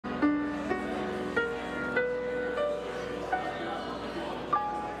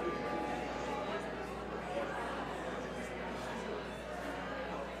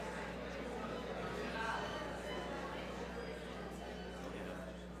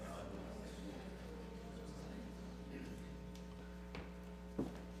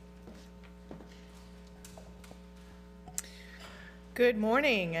Good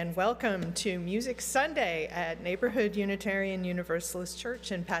morning and welcome to Music Sunday at Neighborhood Unitarian Universalist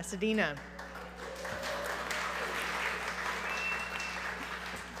Church in Pasadena.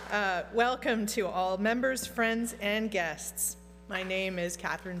 Welcome to all members, friends, and guests. My name is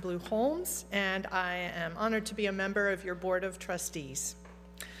Catherine Blue Holmes, and I am honored to be a member of your Board of Trustees.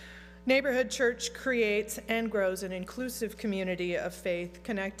 Neighborhood Church creates and grows an inclusive community of faith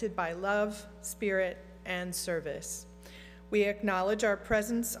connected by love, spirit, and service. We acknowledge our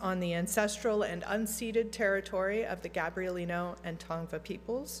presence on the ancestral and unceded territory of the Gabrielino and Tongva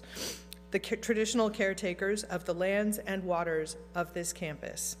peoples, the traditional caretakers of the lands and waters of this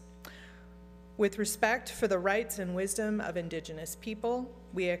campus. With respect for the rights and wisdom of Indigenous people,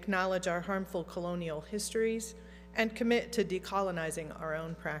 we acknowledge our harmful colonial histories and commit to decolonizing our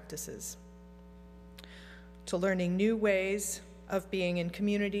own practices, to learning new ways of being in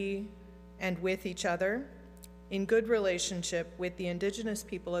community and with each other, in good relationship with the Indigenous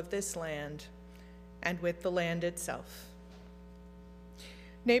people of this land and with the land itself.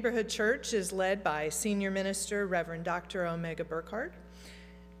 Neighborhood Church is led by Senior Minister Reverend Dr. Omega Burkhardt.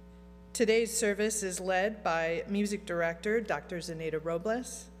 Today's service is led by Music Director Dr. Zenaida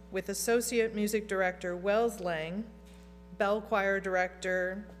Robles, with Associate Music Director Wells Lang, Bell Choir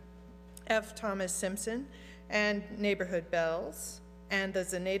Director F. Thomas Simpson, and Neighborhood Bells, and the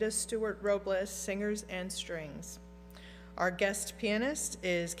Zenaida Stewart Robles Singers and Strings. Our guest pianist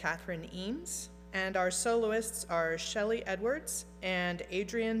is Catherine Eames, and our soloists are Shelley Edwards and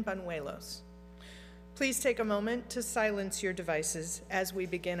Adrian Banuelos. Please take a moment to silence your devices as we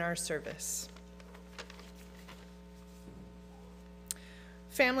begin our service.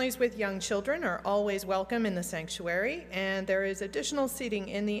 Families with young children are always welcome in the sanctuary, and there is additional seating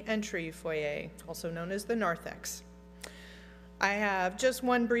in the entry foyer, also known as the narthex. I have just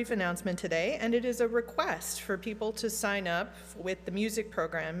one brief announcement today, and it is a request for people to sign up with the music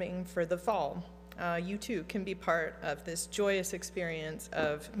programming for the fall. You too can be part of this joyous experience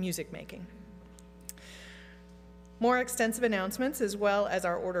of music making. More extensive announcements, as well as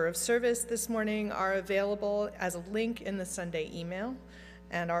our order of service this morning, are available as a link in the Sunday email,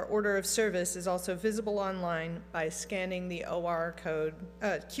 and our order of service is also visible online by scanning the QR code,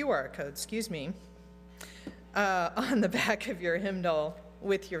 on the back of your hymnal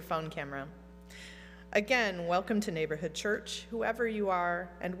with your phone camera. Again, welcome to Neighborhood Church, whoever you are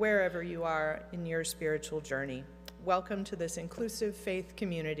and wherever you are in your spiritual journey. Welcome to this inclusive faith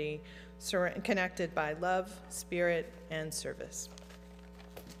community connected by love, spirit, and service.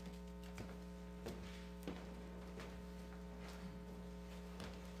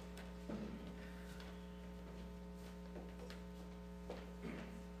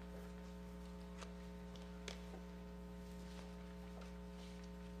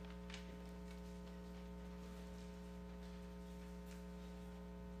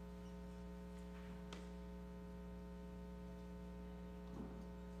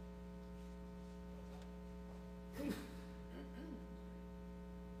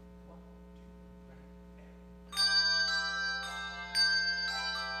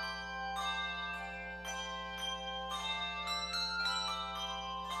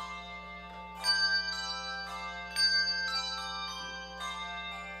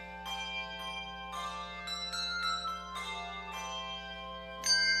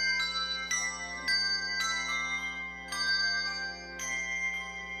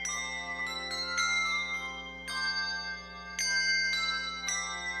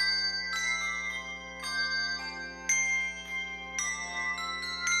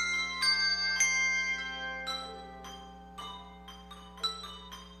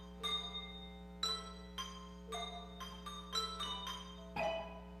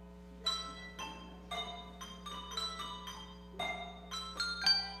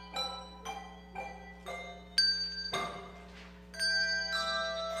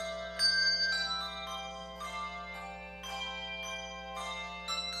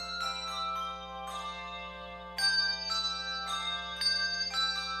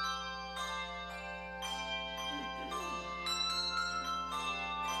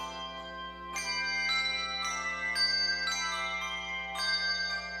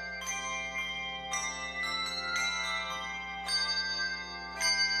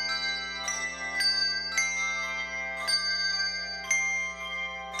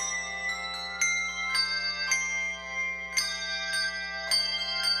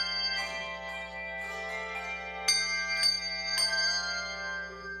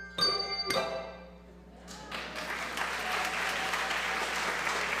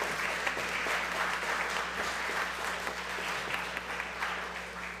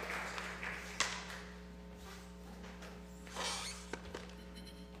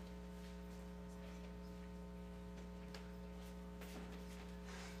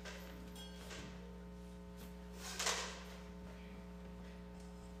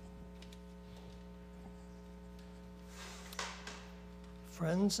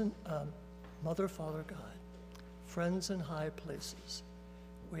 Friends and Mother, Father, God, friends in high places,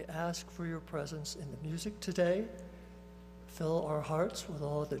 we ask for your presence in the music today. Fill our hearts with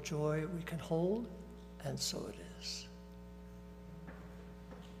all the joy we can hold, and so it is.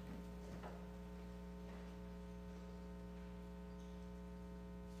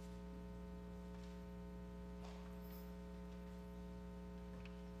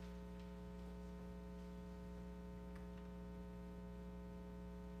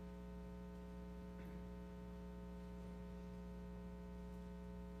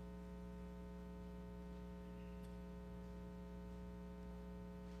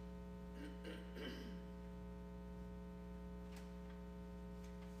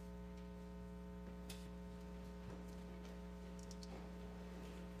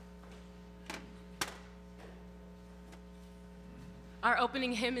 Our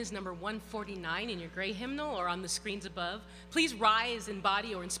opening hymn is number 149 in your gray hymnal or on the screens above. Please rise in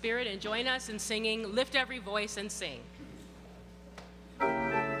body or in spirit and join us in singing Lift Every Voice and Sing.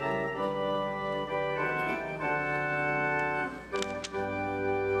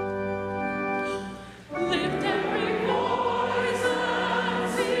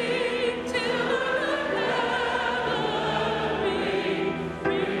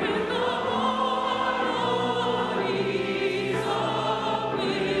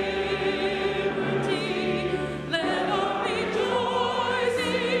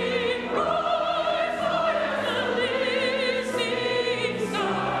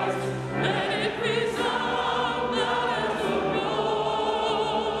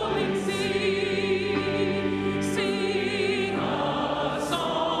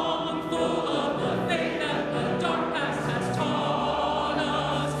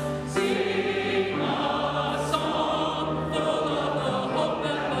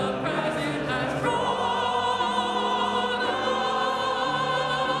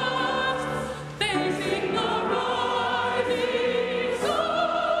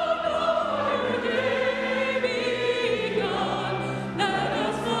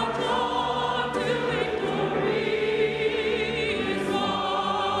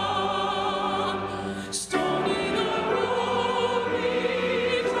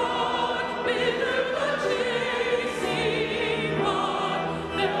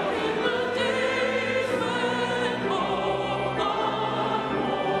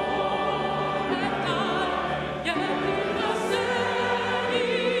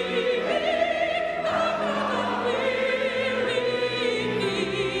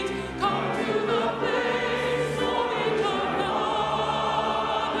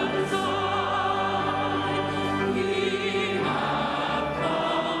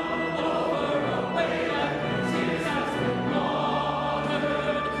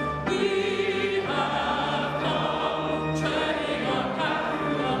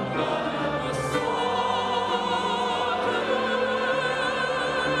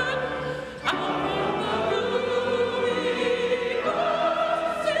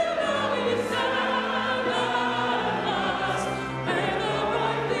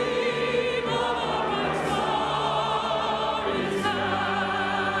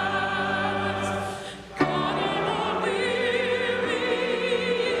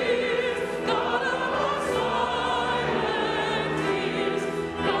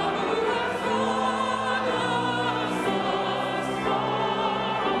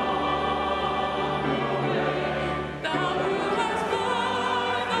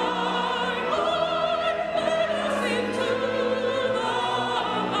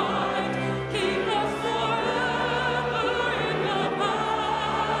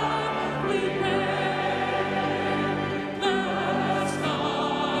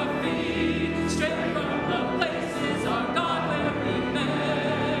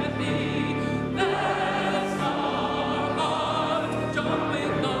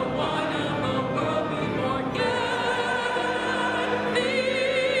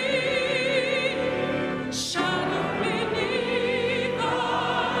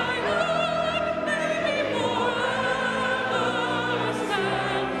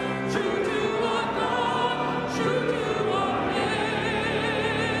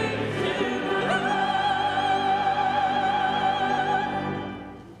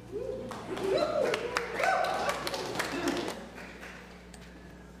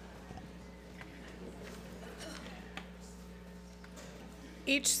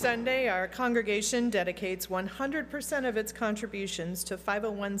 Each Sunday, our congregation dedicates 100% of its contributions to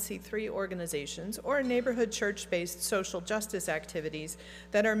 501c3 organizations or neighborhood church-based social justice activities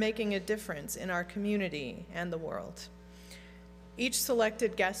that are making a difference in our community and the world. Each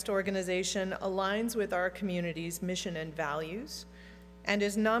selected guest organization aligns with our community's mission and values and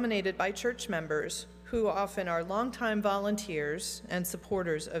is nominated by church members who often are longtime volunteers and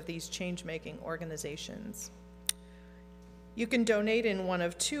supporters of these change-making organizations. You can donate in one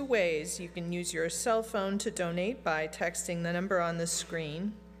of two ways. You can use your cell phone to donate by texting the number on the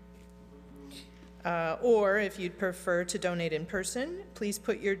screen, or if you'd prefer to donate in person, please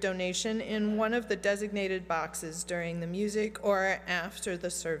put your donation in one of the designated boxes during the music or after the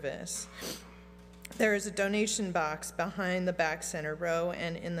service. There is a donation box behind the back center row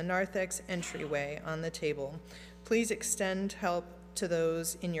and in the narthex entryway on the table. Please extend help to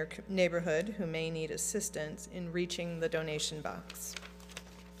those in your neighborhood who may need assistance in reaching the donation box.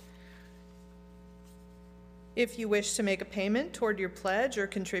 If you wish to make a payment toward your pledge or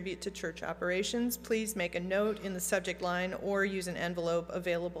contribute to church operations, please make a note in the subject line or use an envelope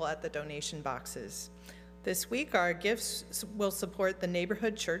available at the donation boxes. This week, our gifts will support the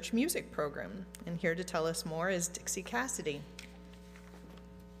Neighborhood Church Music Program. And here to tell us more is Dixie Cassidy.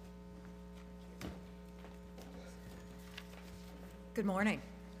 Good morning.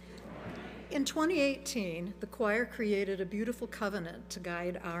 In 2018, the choir created a beautiful covenant to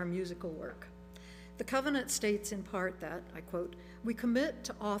guide our musical work. The covenant states in part that, I quote, "We commit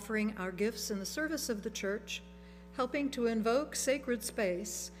to offering our gifts in the service of the church, helping to invoke sacred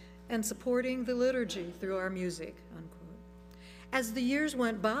space, and supporting the liturgy through our music," unquote. As the years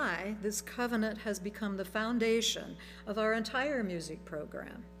went by, this covenant has become the foundation of our entire music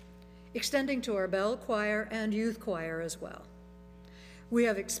program, extending to our bell choir and youth choir as well. We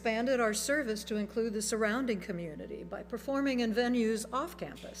have expanded our service to include the surrounding community by performing in venues off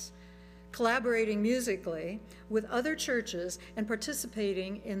campus, collaborating musically with other churches, and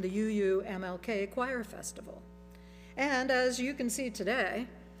participating in the UU MLK Choir Festival. And as you can see today,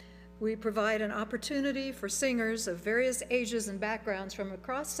 we provide an opportunity for singers of various ages and backgrounds from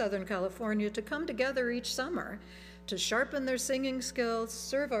across Southern California to come together each summer to sharpen their singing skills,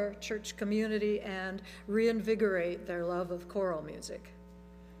 serve our church community, and reinvigorate their love of choral music.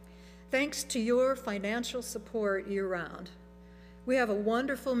 Thanks to your financial support year-round, we have a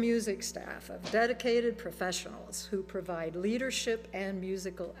wonderful music staff of dedicated professionals who provide leadership and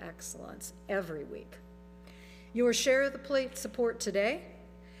musical excellence every week. Your share of the plate support today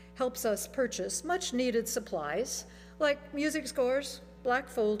helps us purchase much-needed supplies like music scores, black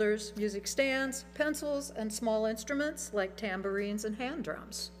folders, music stands, pencils, and small instruments like tambourines and hand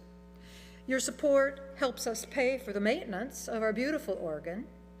drums. Your support helps us pay for the maintenance of our beautiful organ,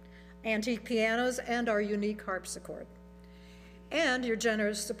 antique pianos, and our unique harpsichord. And your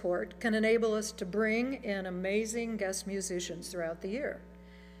generous support can enable us to bring in amazing guest musicians throughout the year.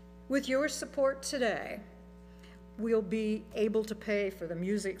 With your support today, we'll be able to pay for the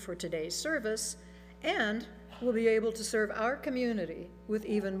music for today's service, and we'll be able to serve our community with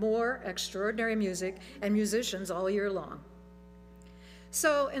even more extraordinary music and musicians all year long.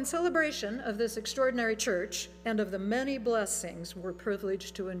 So, in celebration of this extraordinary church and of the many blessings we're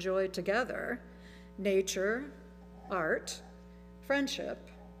privileged to enjoy together, nature, art, friendship,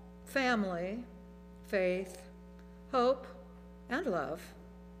 family, faith, hope, and love.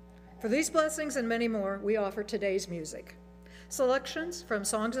 For these blessings and many more, we offer today's music. Selections from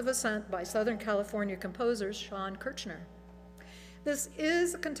Songs of Ascent by Southern California composer Sean Kirchner. This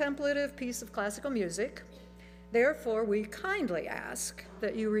is a contemplative piece of classical music. Therefore, we kindly ask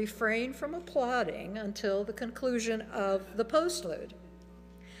that you refrain from applauding until the conclusion of the postlude.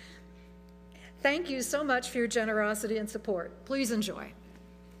 Thank you so much for your generosity and support. Please enjoy.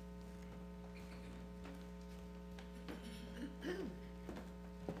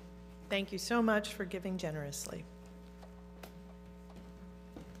 Thank you so much for giving generously.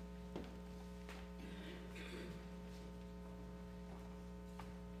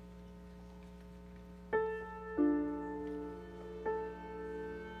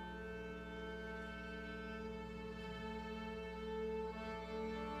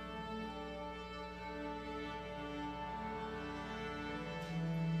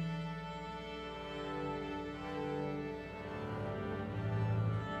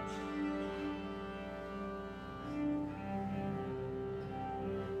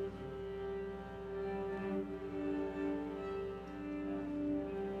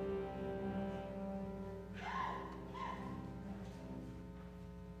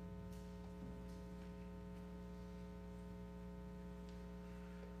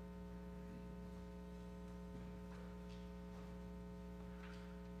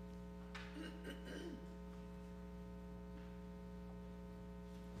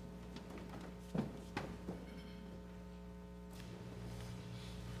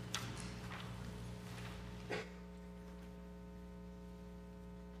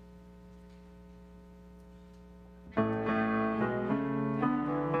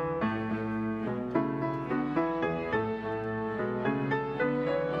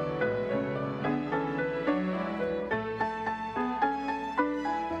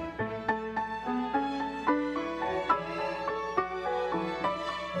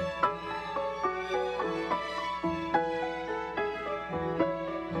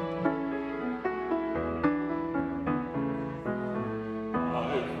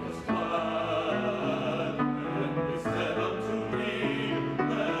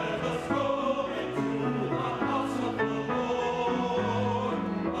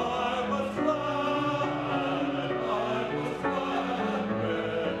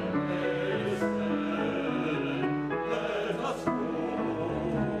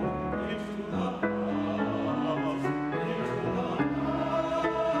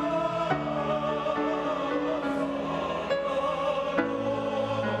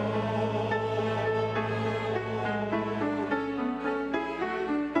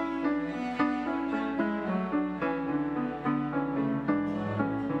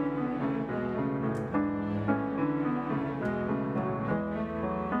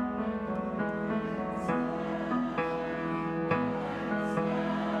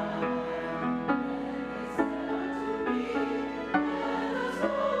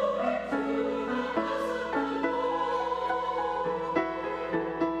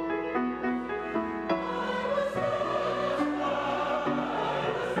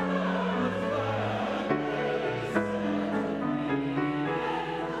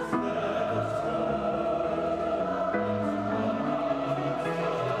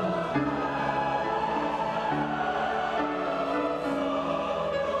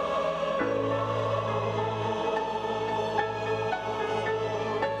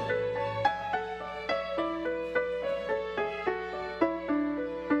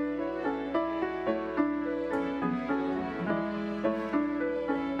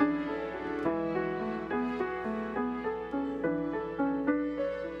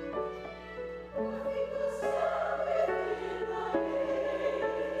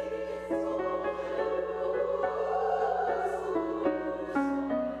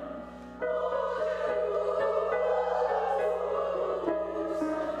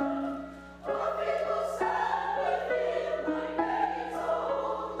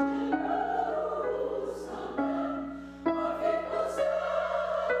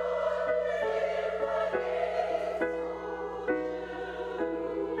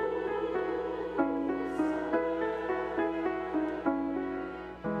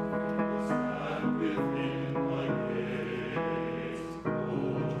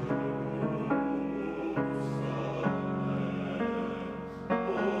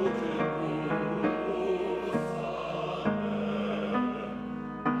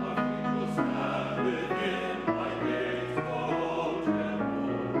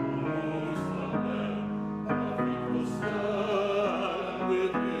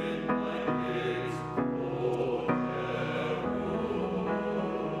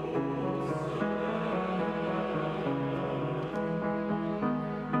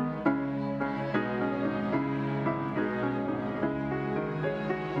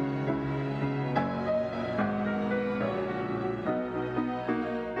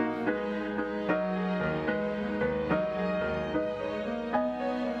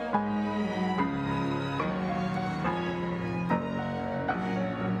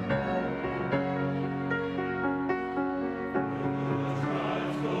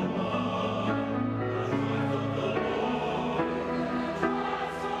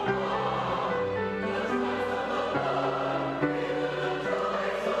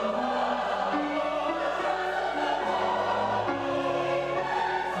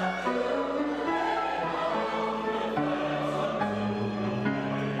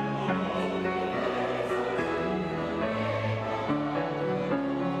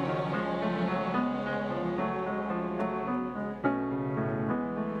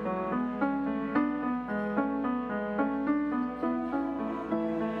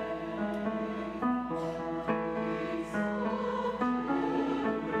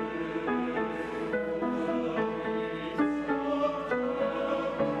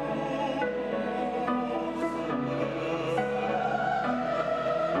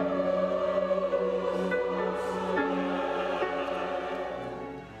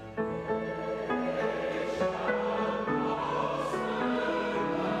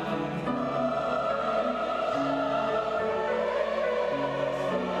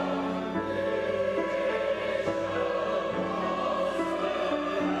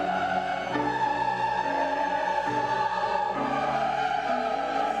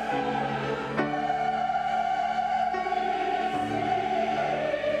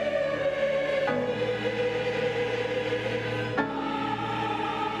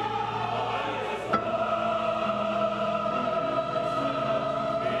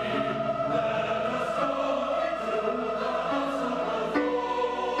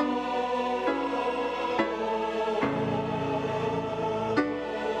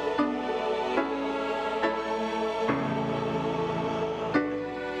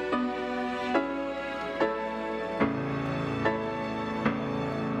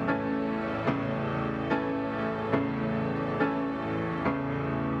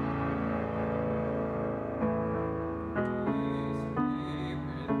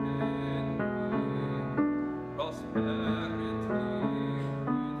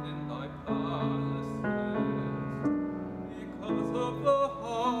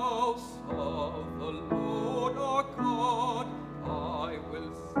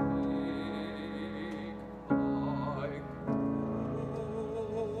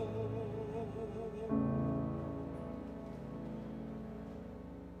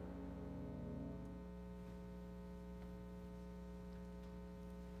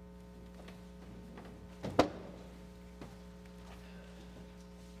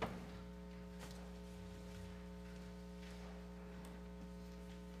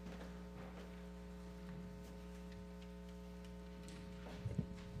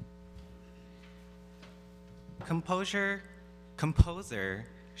 Composer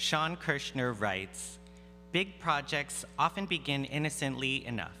Sean Kirshner writes, "Big projects often begin innocently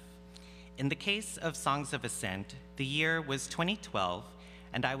enough. In the case of Songs of Ascent, the year was 2012,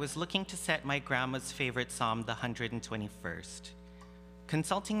 and I was looking to set my grandma's favorite psalm, the 121st.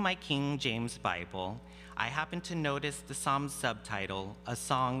 Consulting my King James Bible, I happened to notice the psalm's subtitle, A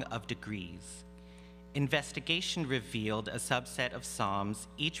Song of Degrees. Investigation revealed a subset of psalms,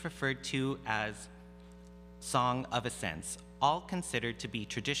 each referred to as Song of Ascents, all considered to be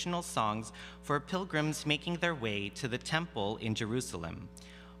traditional songs for pilgrims making their way to the temple in Jerusalem,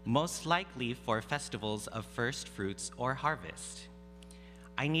 most likely for festivals of first fruits or harvest.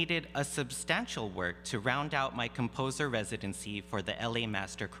 I needed a substantial work to round out my composer residency for the LA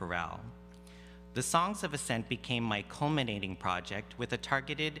Master Chorale. The Songs of Ascent became my culminating project with a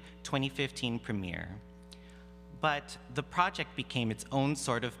targeted 2015 premiere. But the project became its own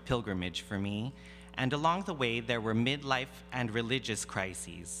sort of pilgrimage for me, and along the way there were midlife and religious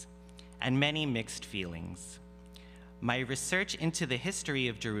crises, and many mixed feelings. My research into the history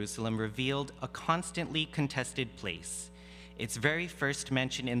of Jerusalem revealed a constantly contested place. Its very first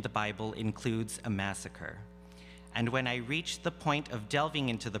mention in the Bible includes a massacre. And when I reached the point of delving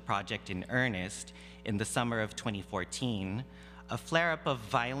into the project in earnest in the summer of 2014, a flare-up of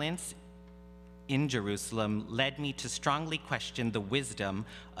violence in Jerusalem led me to strongly question the wisdom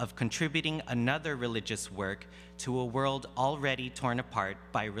of contributing another religious work to a world already torn apart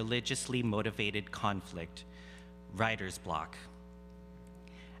by religiously motivated conflict. Writer's block.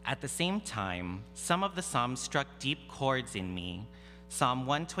 At the same time, some of the psalms struck deep chords in me. Psalm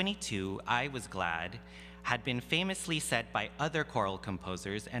 122, I Was Glad, had been famously set by other choral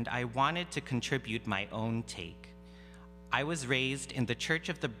composers, and I wanted to contribute my own take. I was raised in the Church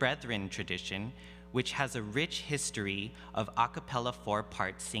of the Brethren tradition, which has a rich history of a cappella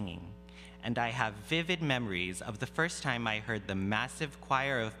four-part singing, and I have vivid memories of the first time I heard the massive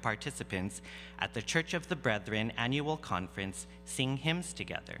choir of participants at the Church of the Brethren annual conference sing hymns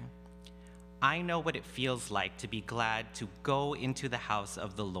together. I know what it feels like to be glad to go into the house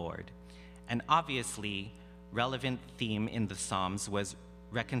of the Lord. An obviously relevant theme in the Psalms was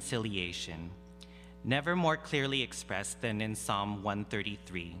reconciliation, never more clearly expressed than in Psalm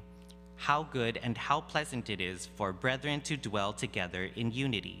 133. How good and how pleasant it is for brethren to dwell together in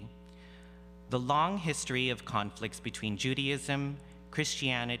unity. The long history of conflicts between Judaism,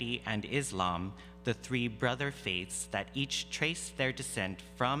 Christianity, and Islam, the three brother faiths that each trace their descent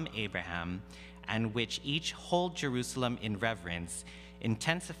from Abraham and which each hold Jerusalem in reverence,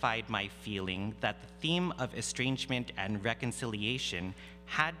 intensified my feeling that the theme of estrangement and reconciliation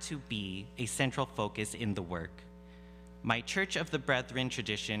had to be a central focus in the work. My Church of the Brethren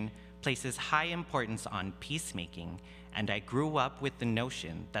tradition places high importance on peacemaking, and I grew up with the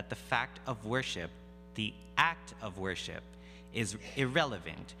notion that the fact of worship, the act of worship, is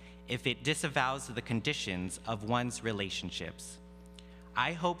irrelevant if it disavows the conditions of one's relationships.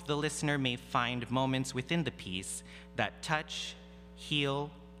 I hope the listener may find moments within the piece that touch, heal,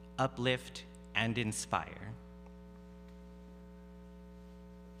 uplift, and inspire.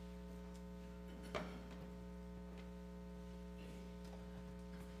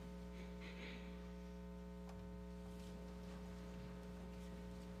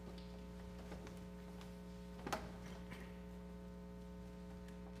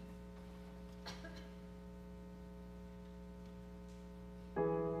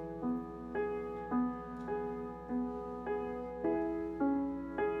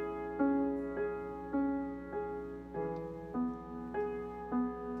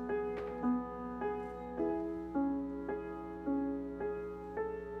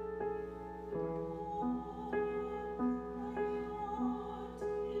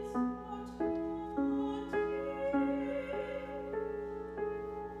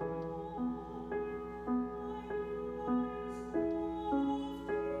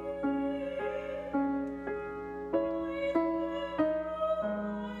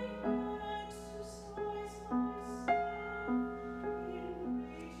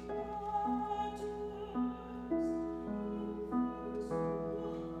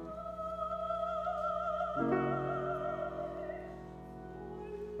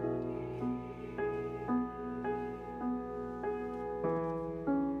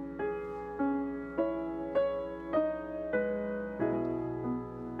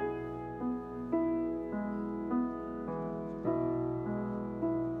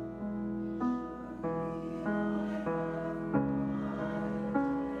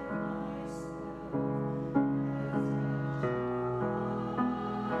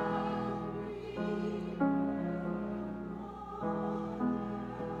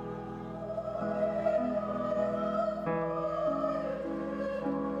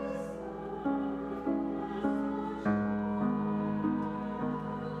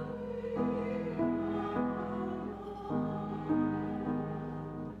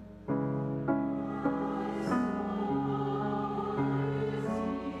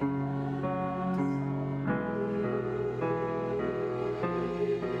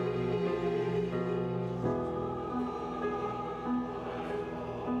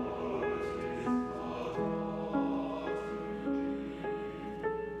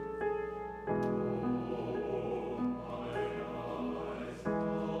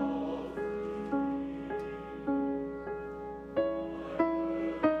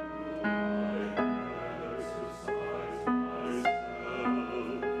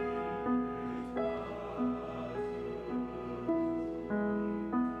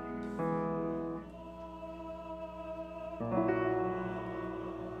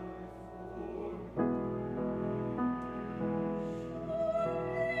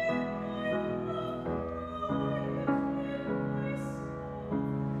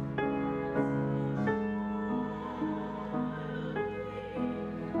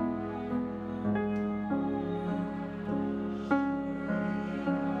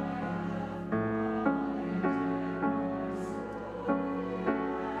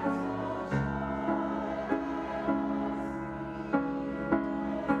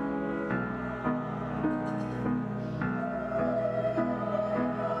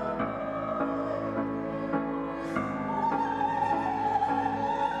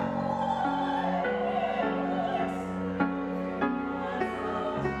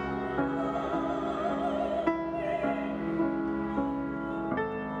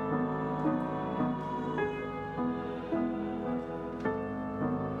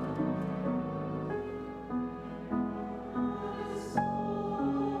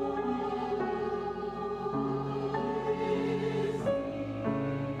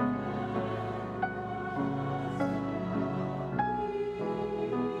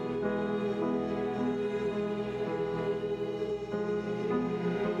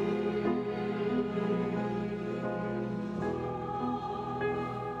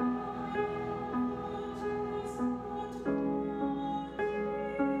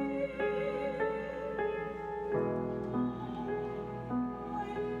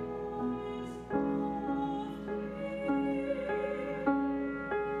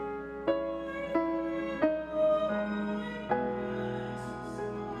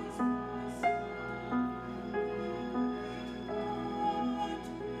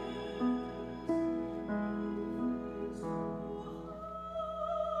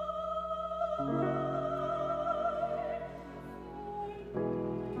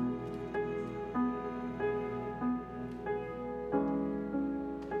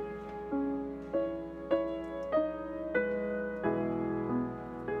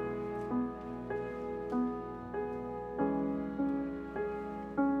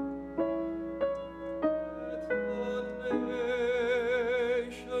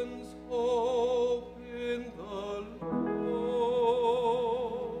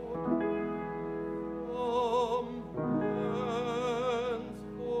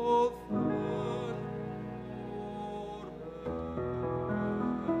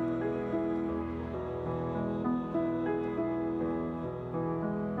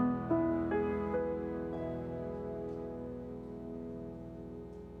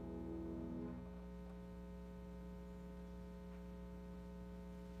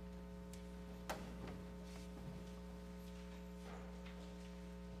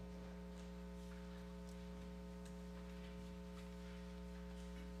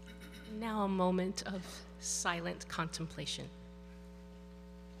 now a moment of silent contemplation.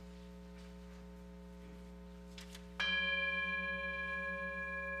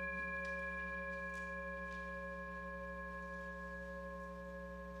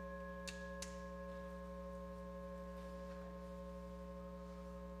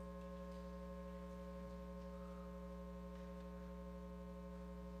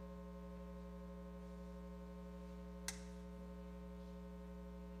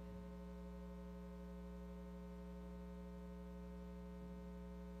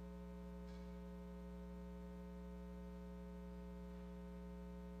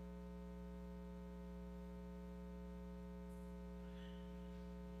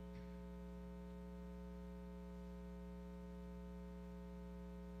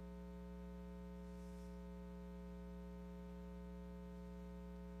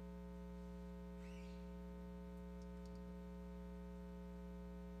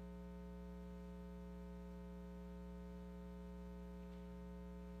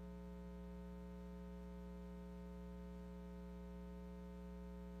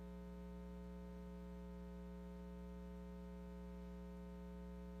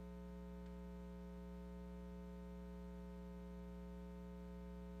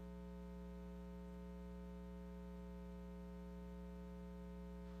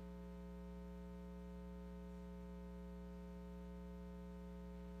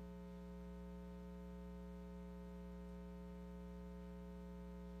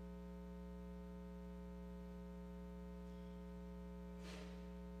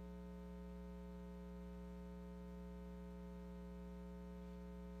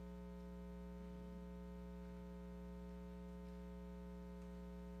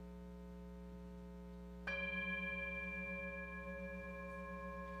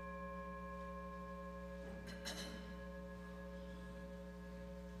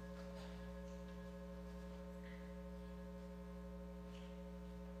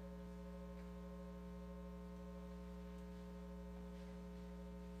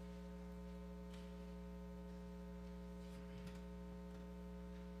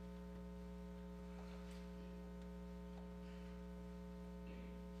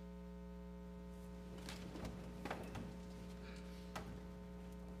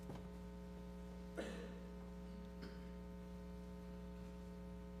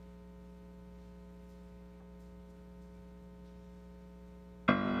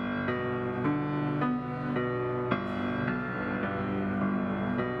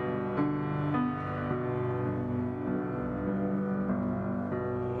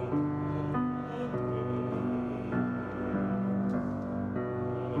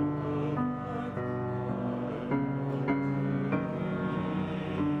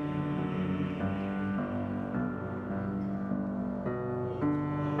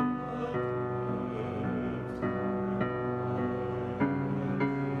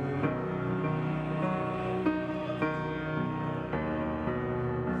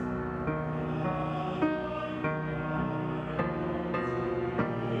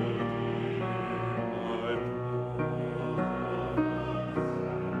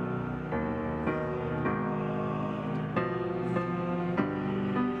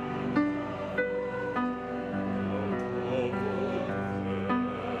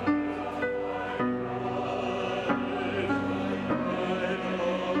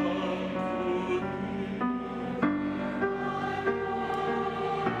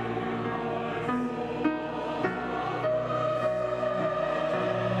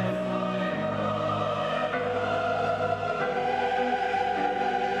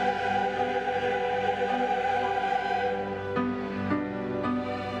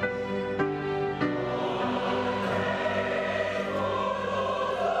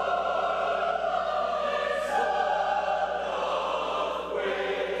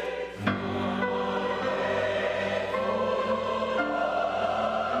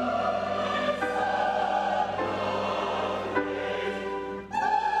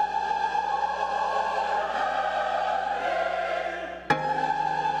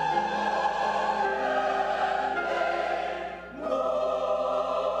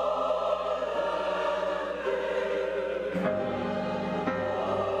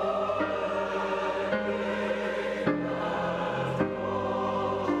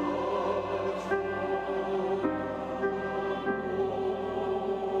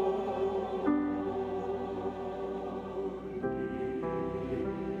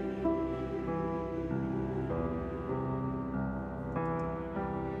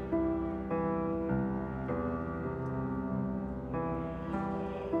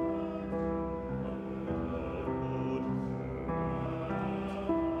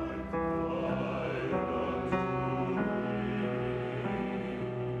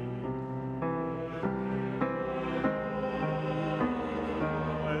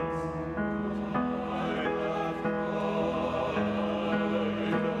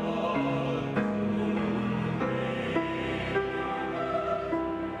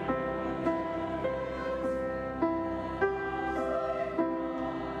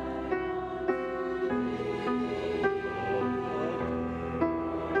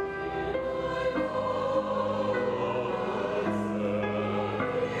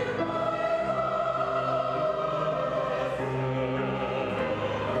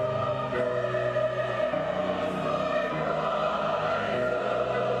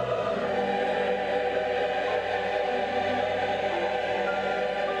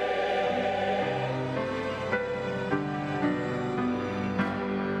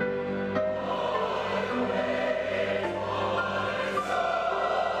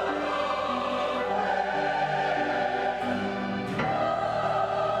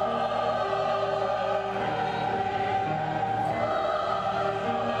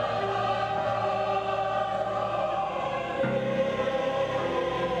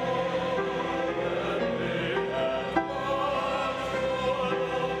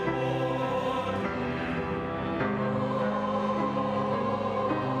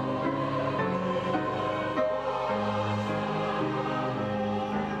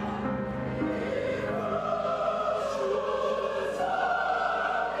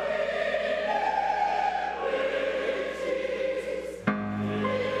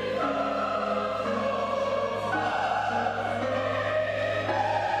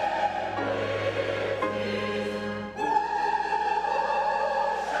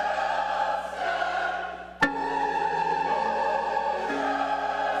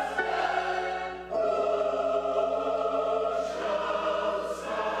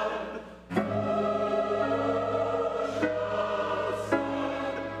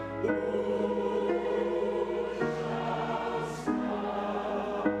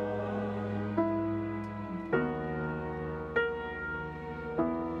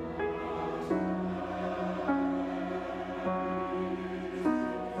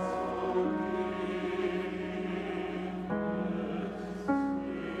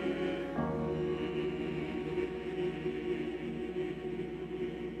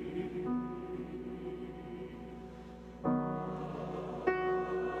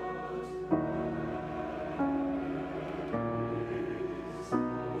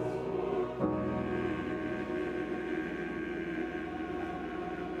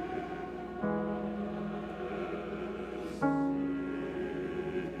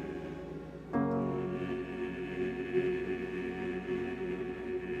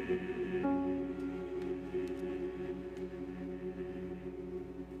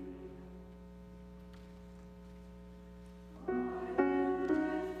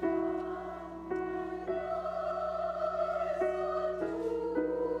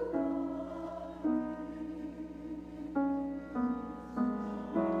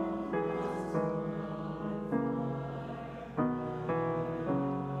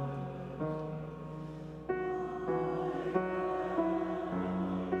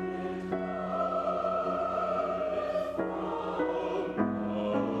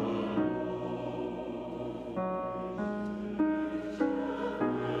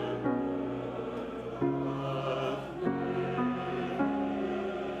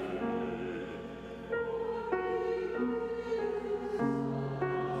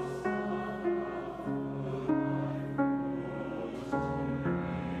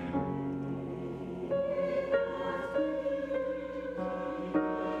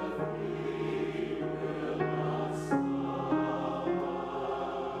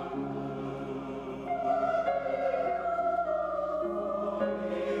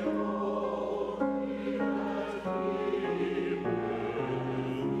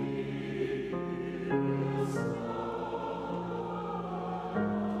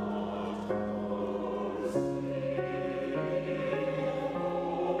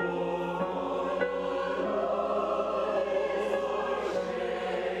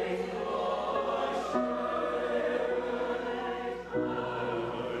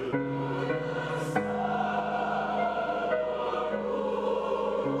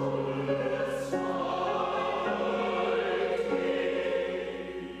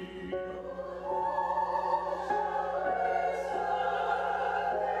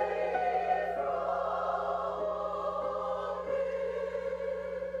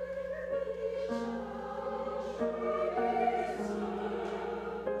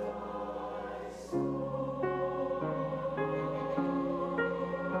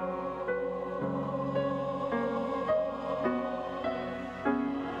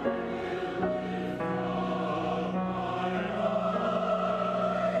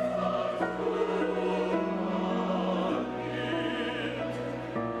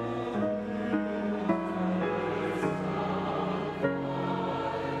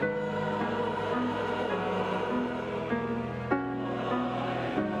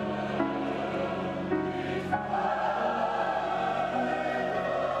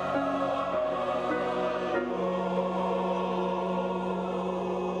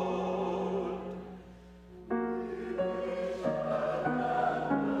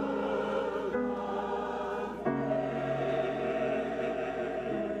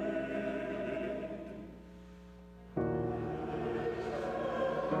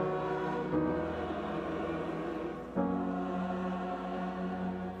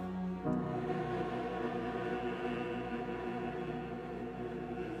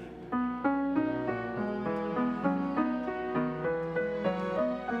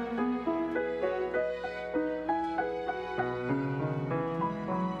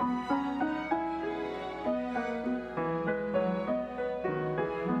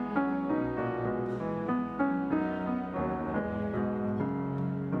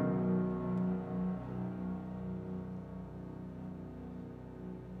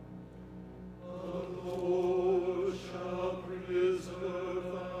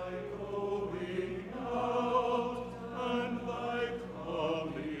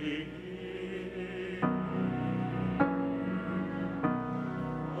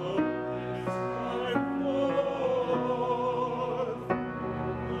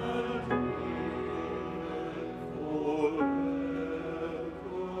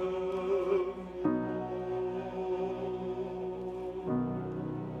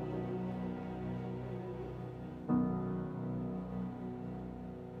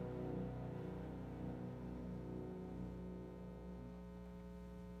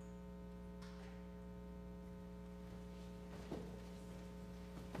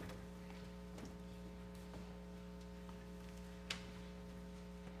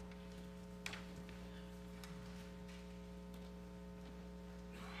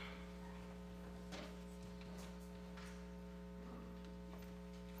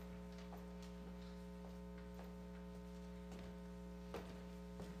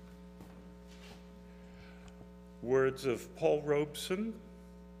 Words of Paul Robeson.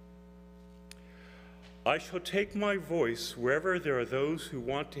 I shall take my voice wherever there are those who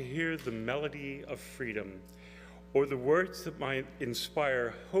want to hear the melody of freedom, or the words that might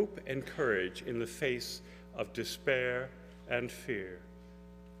inspire hope and courage in the face of despair and fear.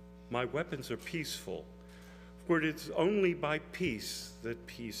 My weapons are peaceful, for it is only by peace that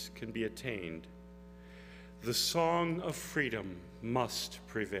peace can be attained. The song of freedom must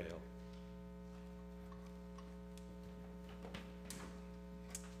prevail.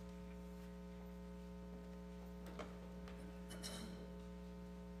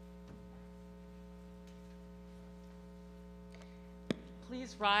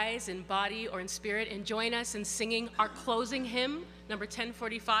 Please rise in body or in spirit and join us in singing our closing hymn, number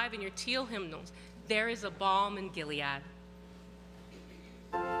 1045, in your teal hymnals. There is a balm in Gilead.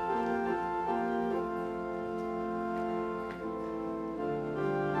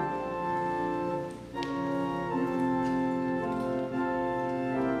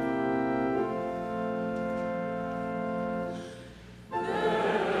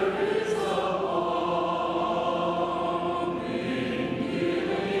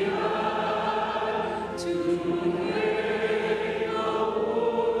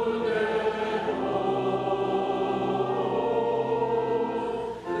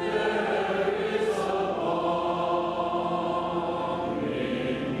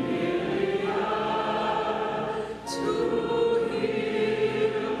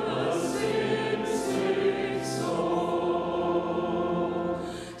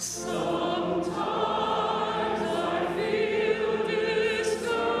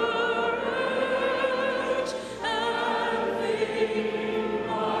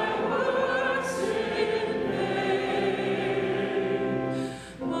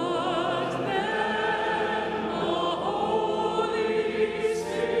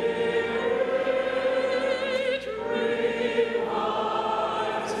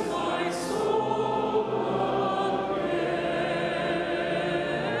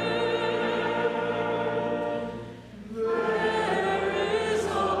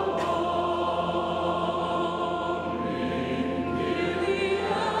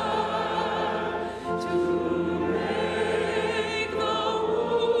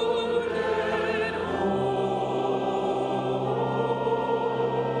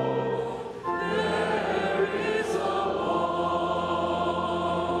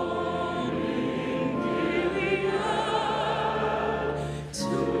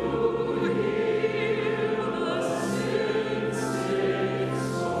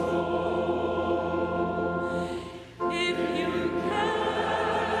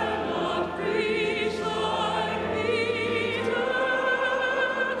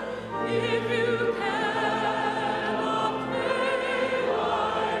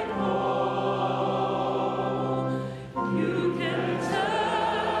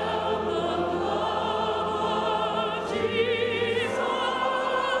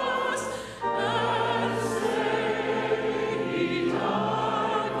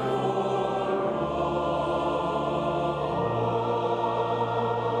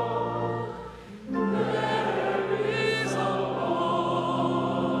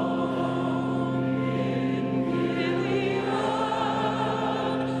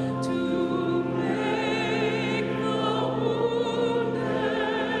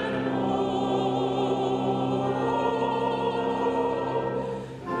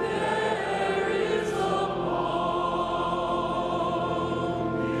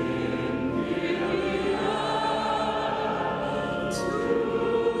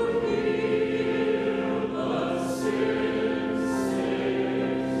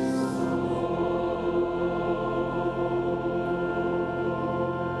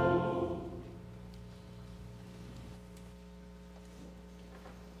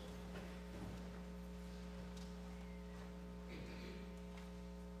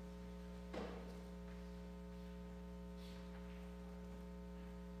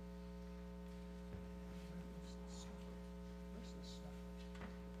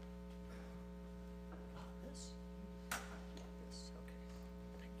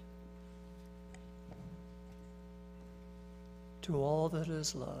 To all that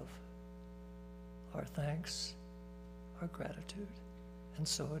is love, our thanks, our gratitude, and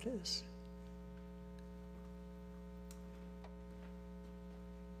so it is.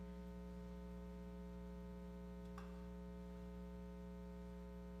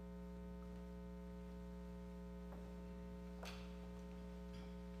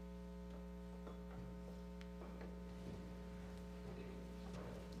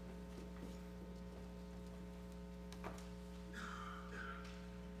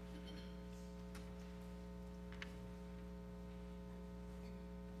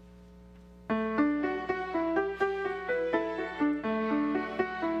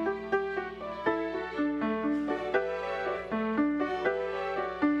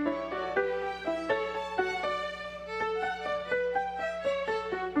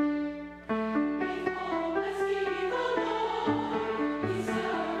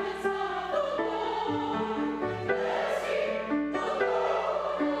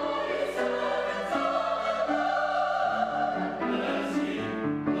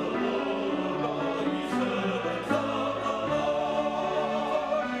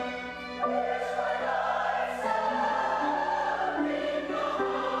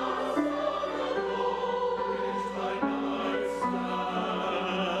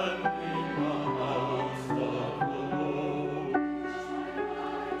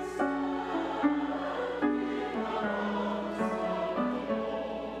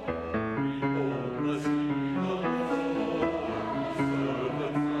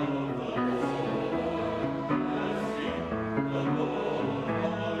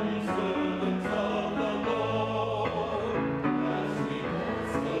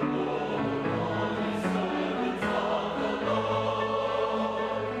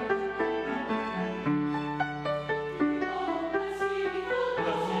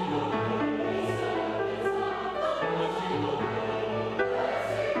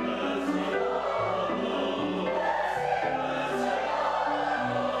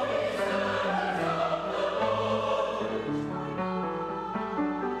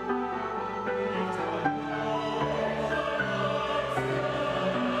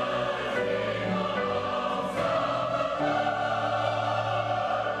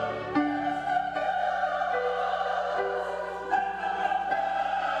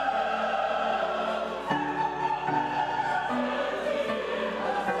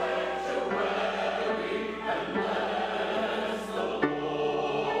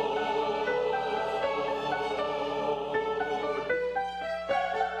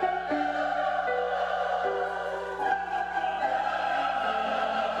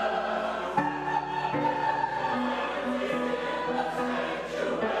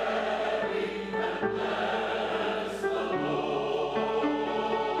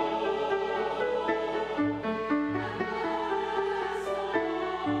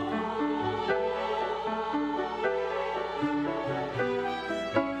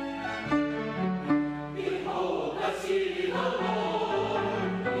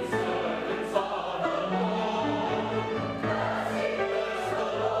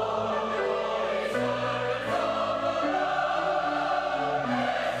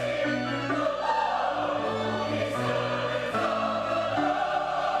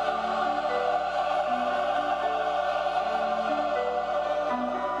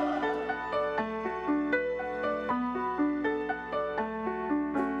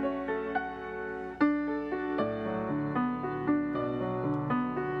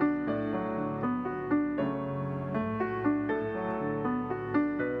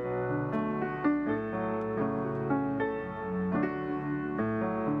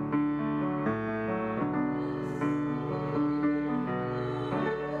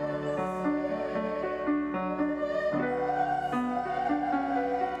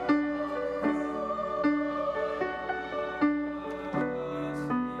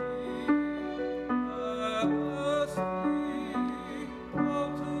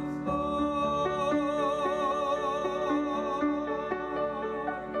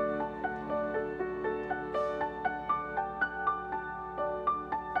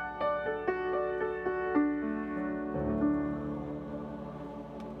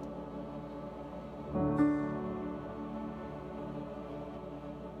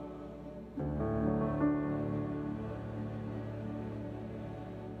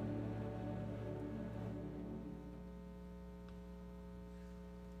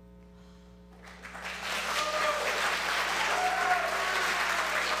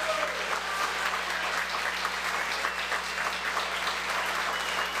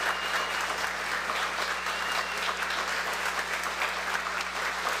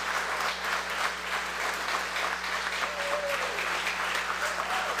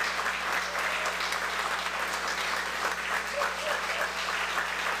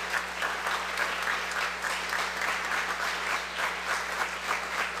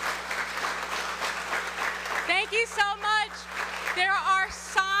 Thank you so much. There are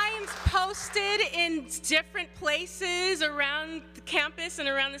signs posted in different places around the campus and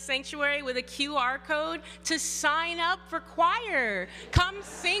around the sanctuary with a QR code to sign up for choir. Come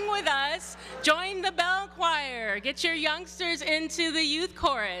sing with us. Join the bell choir. Get your youngsters into the youth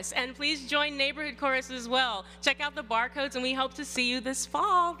chorus. And please join neighborhood chorus as well. Check out the barcodes, and we hope to see you this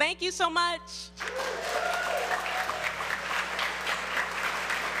fall. Thank you so much.